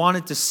heart. They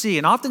wanted to see.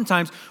 And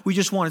oftentimes, we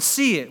just want to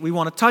see it. We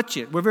want to touch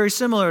it. We're very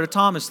similar to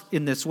Thomas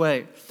in this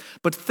way.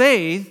 But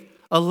faith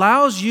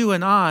allows you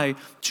and I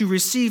to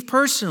receive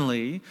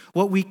personally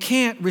what we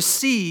can't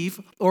receive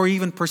or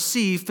even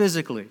perceive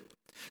physically.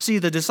 See,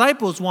 the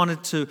disciples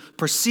wanted to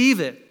perceive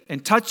it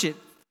and touch it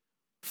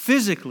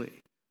physically.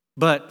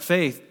 But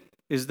faith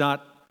is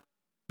not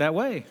that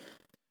way.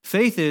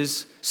 Faith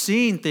is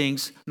seeing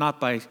things not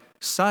by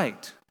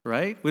sight,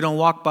 right? We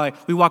walk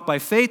by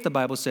faith, the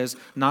Bible says,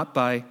 not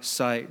by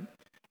sight.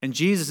 And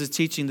Jesus is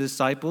teaching the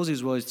disciples,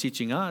 as well as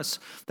teaching us,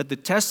 that the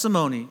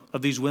testimony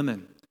of these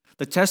women,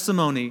 the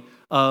testimony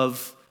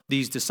of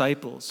these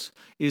disciples,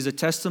 is a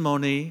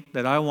testimony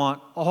that I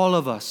want all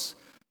of us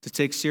to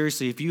take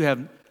seriously. If you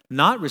have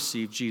not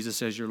received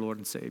Jesus as your Lord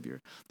and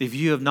Savior, if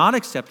you have not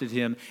accepted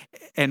him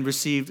and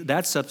received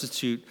that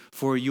substitute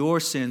for your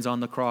sins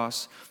on the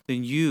cross,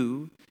 then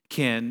you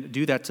can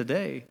do that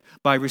today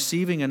by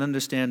receiving and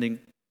understanding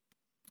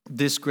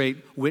this great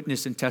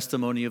witness and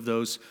testimony of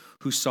those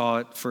who saw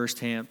it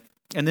firsthand.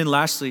 And then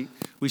lastly,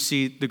 we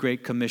see the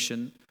Great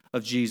Commission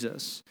of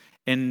Jesus.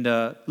 And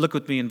look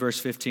with me in verse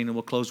 15, and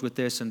we'll close with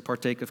this and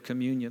partake of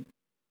communion.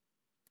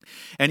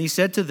 And he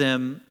said to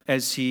them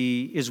as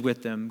he is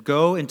with them,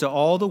 "Go into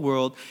all the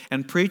world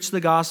and preach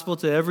the gospel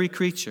to every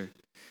creature.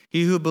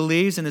 He who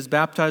believes and is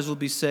baptized will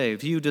be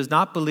saved. He who does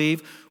not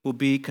believe will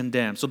be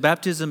condemned." So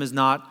baptism is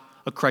not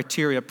a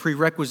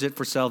prerequisite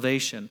for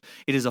salvation.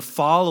 It is a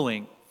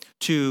following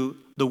to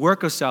the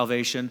work of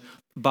salvation.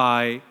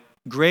 By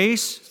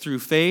grace through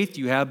faith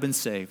you have been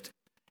saved.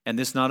 And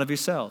this not of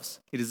yourselves.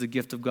 It is a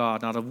gift of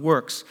God, not of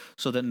works,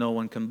 so that no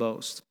one can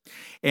boast.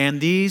 And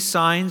these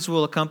signs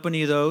will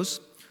accompany those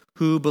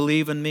who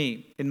believe in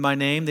me. In my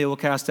name they will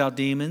cast out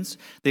demons.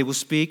 They will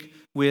speak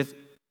with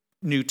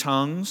new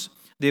tongues.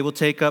 They will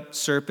take up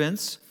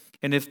serpents.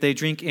 And if they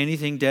drink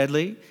anything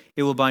deadly,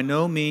 it will by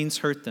no means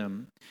hurt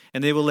them.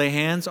 And they will lay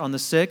hands on the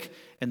sick,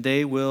 and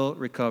they will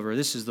recover.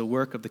 This is the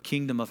work of the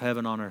kingdom of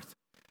heaven on earth.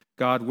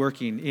 God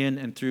working in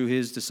and through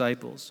his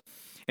disciples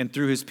and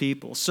through his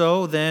people.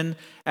 So then,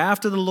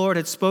 after the Lord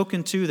had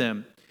spoken to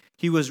them,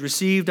 he was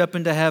received up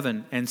into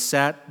heaven and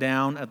sat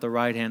down at the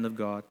right hand of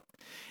God.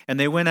 And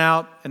they went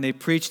out and they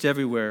preached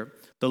everywhere,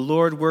 the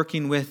Lord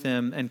working with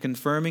them and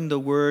confirming the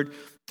word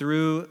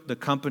through the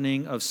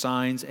accompanying of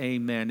signs.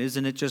 Amen.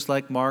 Isn't it just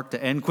like Mark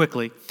to end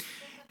quickly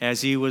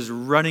as he was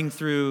running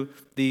through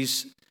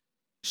these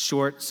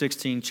short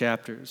 16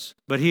 chapters.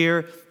 But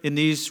here in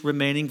these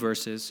remaining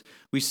verses,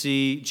 we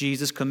see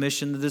Jesus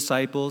commission the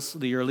disciples,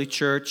 the early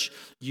church,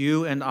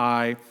 you and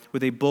I,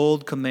 with a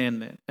bold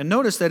commandment. And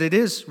notice that it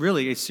is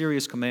really a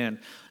serious command.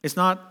 It's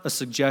not a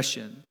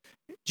suggestion.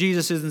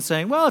 Jesus isn't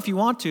saying, well, if you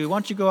want to, why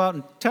don't you go out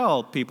and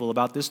tell people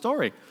about this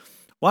story?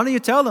 Why don't you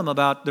tell them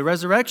about the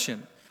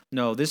resurrection?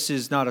 No, this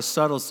is not a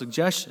subtle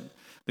suggestion.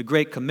 The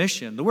Great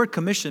Commission, the word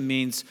commission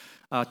means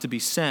to be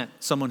sent,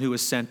 someone who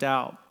is sent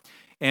out.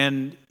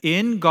 And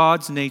in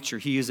God's nature,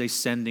 he is a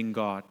sending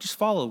God. Just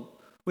follow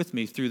with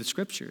me through the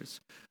scriptures.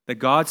 That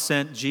God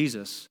sent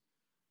Jesus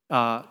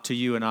to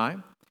you and I.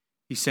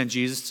 He sent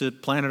Jesus to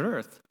planet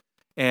Earth.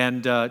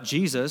 And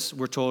Jesus,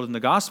 we're told in the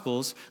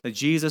Gospels, that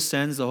Jesus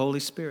sends the Holy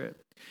Spirit.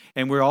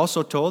 And we're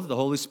also told that the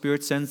Holy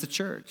Spirit sends the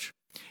church.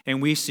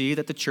 And we see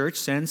that the church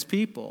sends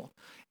people.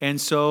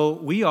 And so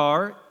we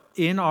are,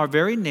 in our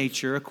very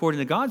nature, according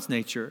to God's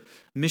nature,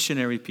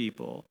 missionary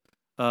people,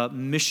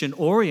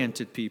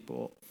 mission-oriented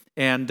people.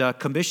 And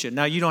commission.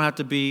 Now, you don't have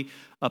to be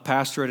a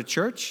pastor at a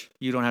church.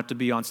 You don't have to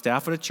be on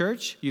staff at a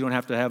church. You don't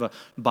have to have a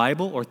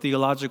Bible or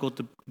theological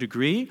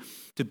degree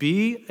to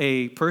be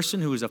a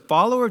person who is a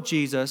follower of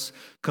Jesus,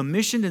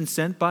 commissioned and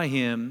sent by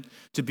him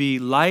to be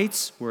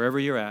lights wherever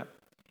you're at.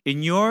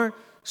 In your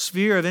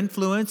sphere of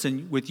influence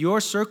and with your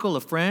circle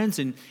of friends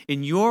and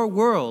in your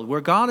world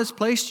where God has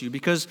placed you,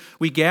 because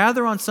we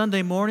gather on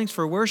Sunday mornings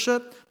for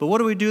worship, but what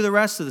do we do the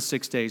rest of the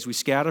 6 days? We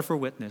scatter for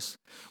witness.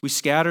 We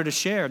scatter to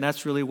share, and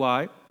that's really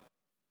why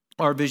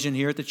our vision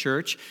here at the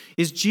church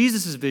is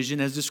Jesus' vision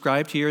as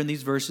described here in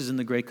these verses in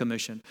the Great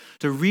Commission,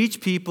 to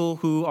reach people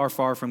who are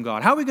far from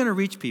God. How are we going to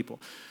reach people?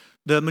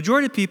 The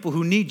majority of people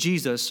who need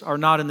Jesus are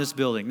not in this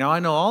building. Now, I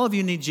know all of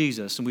you need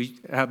Jesus, and we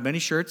have many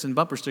shirts and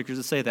bumper stickers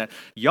that say that.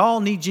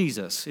 Y'all need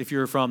Jesus if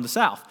you're from the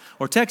South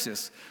or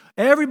Texas.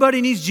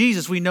 Everybody needs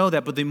Jesus, we know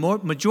that, but the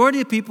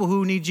majority of people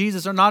who need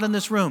Jesus are not in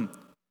this room.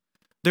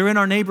 They're in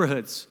our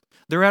neighborhoods.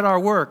 They're at our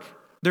work.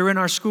 They're in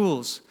our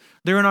schools.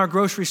 They're in our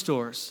grocery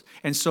stores,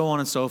 and so on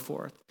and so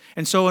forth.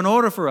 And so in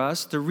order for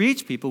us to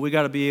reach people, we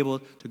got to be able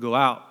to go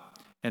out.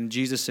 And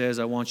Jesus says,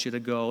 I want you to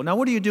go. Now,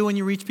 what do you do when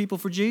you reach people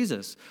for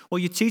Jesus? Well,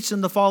 you teach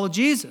them to follow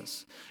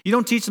Jesus. You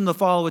don't teach them to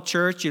follow a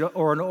church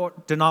or a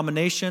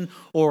denomination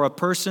or a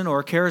person or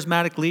a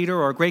charismatic leader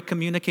or a great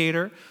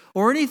communicator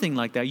or anything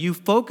like that. You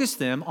focus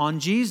them on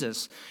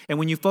Jesus. And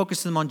when you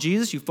focus them on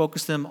Jesus, you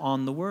focus them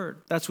on the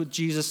Word. That's what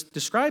Jesus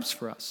describes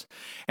for us.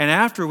 And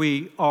after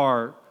we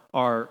are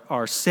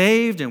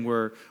saved and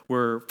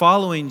we're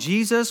following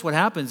Jesus, what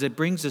happens? It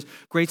brings us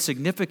great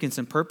significance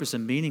and purpose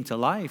and meaning to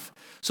life.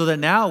 So that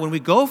now when we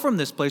go from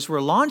this place,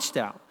 we're launched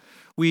out.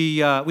 We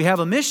have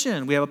a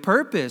mission, we have a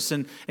purpose,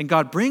 and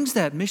God brings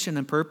that mission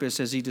and purpose,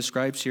 as he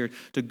describes here,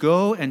 to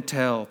go and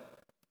tell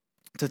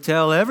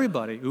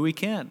everybody who we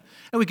can.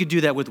 And we could do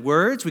that with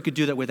words, we could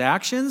do that with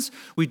actions,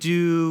 we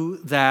do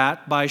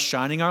that by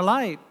shining our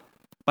light,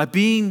 by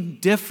being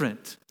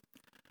different,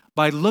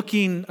 by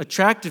looking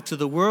attractive to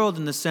the world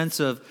in the sense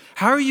of,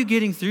 how are you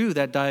getting through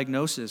that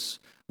diagnosis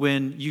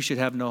when you should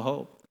have no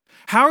hope?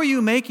 How are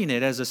you making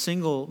it as a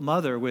single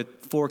mother with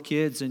 4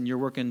 kids and you're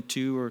working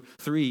 2 or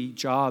 3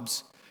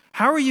 jobs?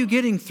 How are you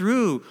getting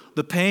through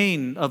the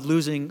pain of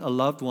losing a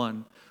loved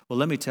one? Well,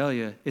 let me tell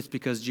you, it's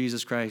because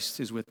Jesus Christ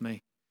is with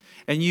me.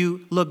 And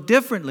you look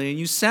differently and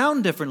you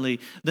sound differently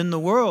than the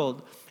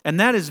world. And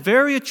that is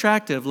very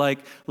attractive, like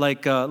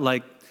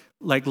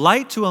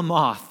light to a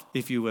moth,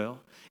 if you will.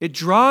 It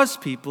draws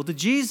people to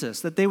Jesus,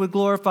 that they would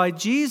glorify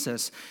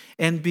Jesus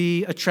and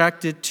be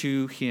attracted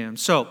to him.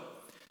 So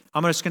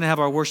I'm just going to have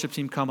our worship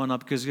team come on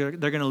up because they're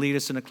going to lead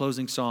us in a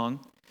closing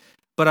song.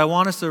 But I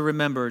want us to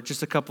remember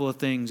just a couple of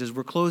things as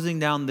we're closing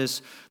down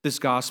this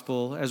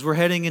gospel, as we're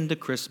heading into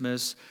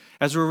Christmas,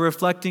 as we're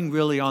reflecting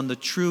really on the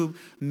true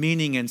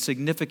meaning and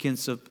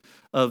significance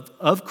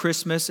of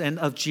Christmas and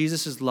of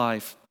Jesus'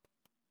 life.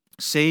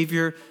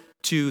 Savior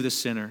to the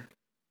sinner.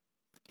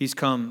 He's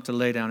come to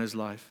lay down his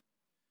life.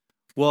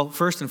 Well,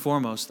 first and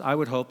foremost, I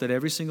would hope that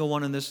every single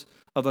one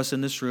of us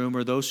in this room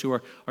or those who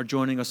are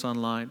joining us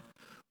online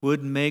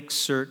would make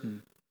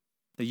certain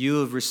that you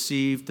have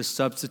received the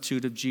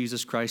substitute of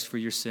Jesus Christ for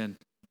your sin.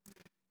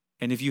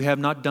 And if you have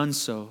not done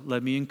so,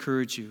 let me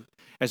encourage you.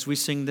 As we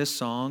sing this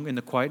song in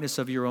the quietness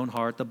of your own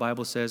heart, the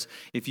Bible says,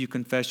 if you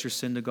confess your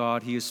sin to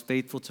God, he is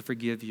faithful to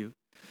forgive you.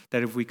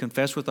 That if we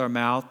confess with our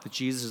mouth that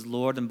Jesus is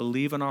Lord and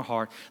believe in our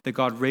heart that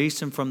God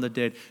raised him from the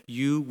dead,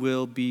 you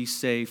will be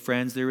saved.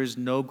 Friends, there is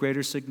no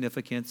greater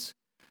significance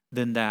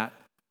than that.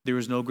 There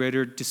is no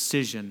greater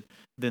decision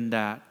than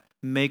that.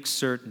 Make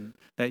certain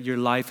that your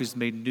life is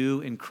made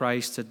new in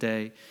Christ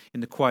today,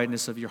 in the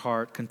quietness of your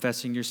heart,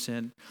 confessing your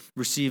sin,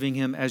 receiving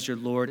him as your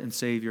Lord and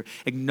Savior,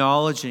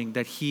 acknowledging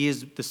that he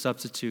is the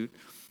substitute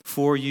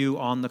for you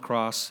on the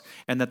cross,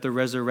 and that the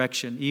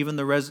resurrection, even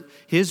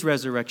his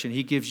resurrection,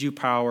 he gives you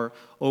power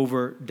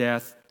over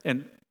death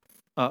and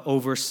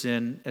over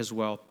sin as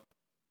well.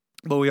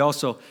 But we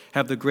also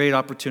have the great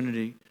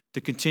opportunity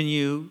to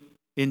continue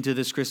into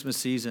this Christmas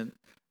season,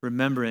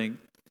 remembering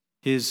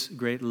his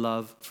great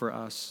love for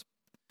us.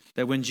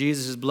 That when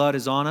Jesus' blood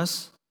is on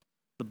us,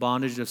 the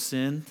bondage of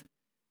sin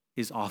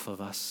is off of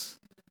us.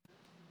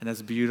 And that's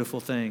a beautiful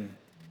thing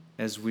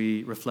as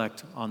we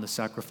reflect on the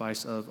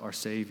sacrifice of our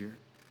Savior.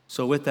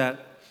 So with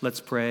that, let's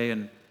pray.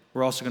 And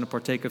we're also going to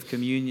partake of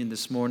communion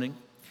this morning.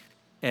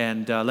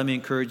 And let me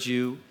encourage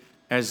you,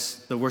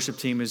 as the worship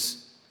team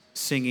is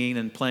singing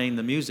and playing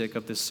the music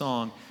of this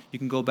song, you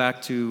can go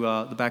back to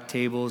the back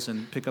tables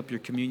and pick up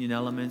your communion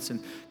elements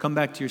and come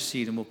back to your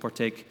seat and we'll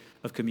partake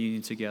of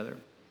communion together.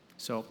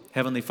 So,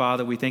 Heavenly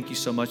Father, we thank you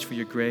so much for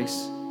your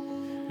grace.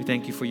 We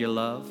thank you for your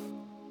love.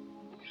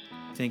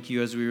 Thank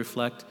you as we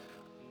reflect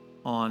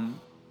on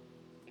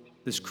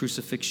this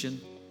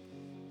crucifixion,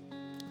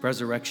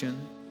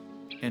 resurrection,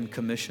 and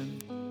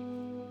commission.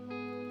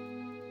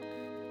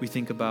 We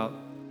think about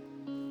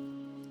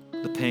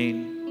the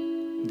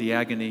pain, the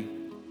agony,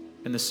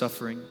 and the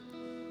suffering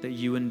that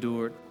you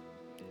endured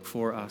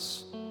for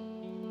us.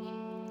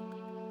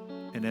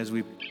 And as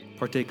we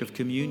partake of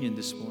communion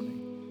this morning,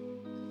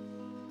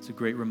 it's a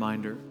great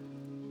reminder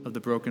of the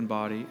broken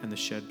body and the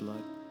shed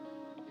blood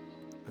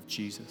of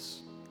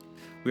Jesus.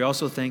 We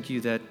also thank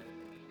you that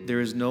there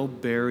is no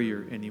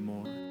barrier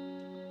anymore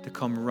to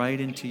come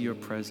right into your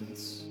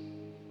presence.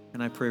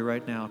 And I pray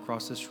right now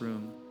across this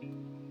room,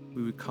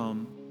 we would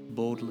come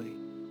boldly,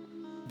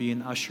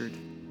 being ushered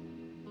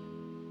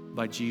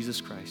by Jesus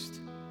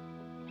Christ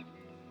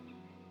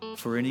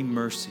for any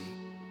mercy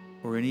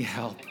or any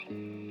help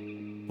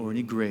or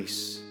any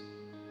grace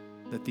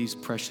that these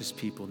precious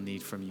people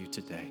need from you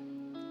today.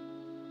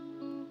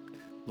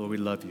 Lord, we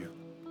love you.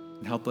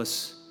 And help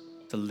us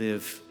to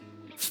live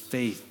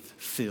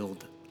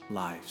faith-filled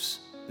lives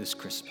this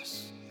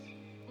Christmas.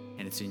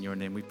 And it's in your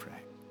name we pray.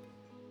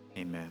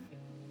 Amen.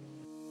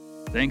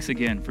 Thanks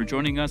again for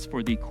joining us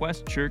for the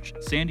Quest Church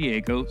San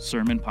Diego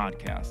Sermon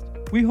Podcast.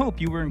 We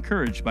hope you were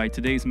encouraged by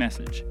today's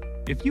message.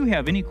 If you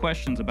have any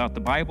questions about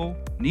the Bible,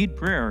 need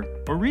prayer,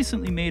 or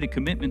recently made a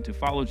commitment to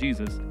follow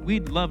Jesus,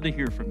 we'd love to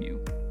hear from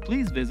you.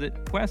 Please visit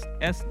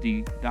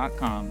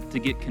questsd.com to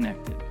get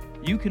connected.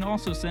 You can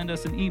also send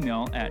us an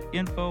email at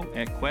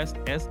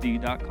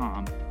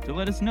info@questsd.com to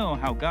let us know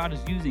how God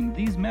is using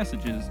these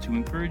messages to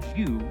encourage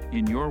you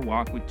in your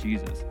walk with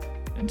Jesus.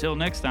 Until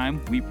next time,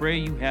 we pray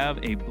you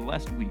have a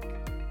blessed week.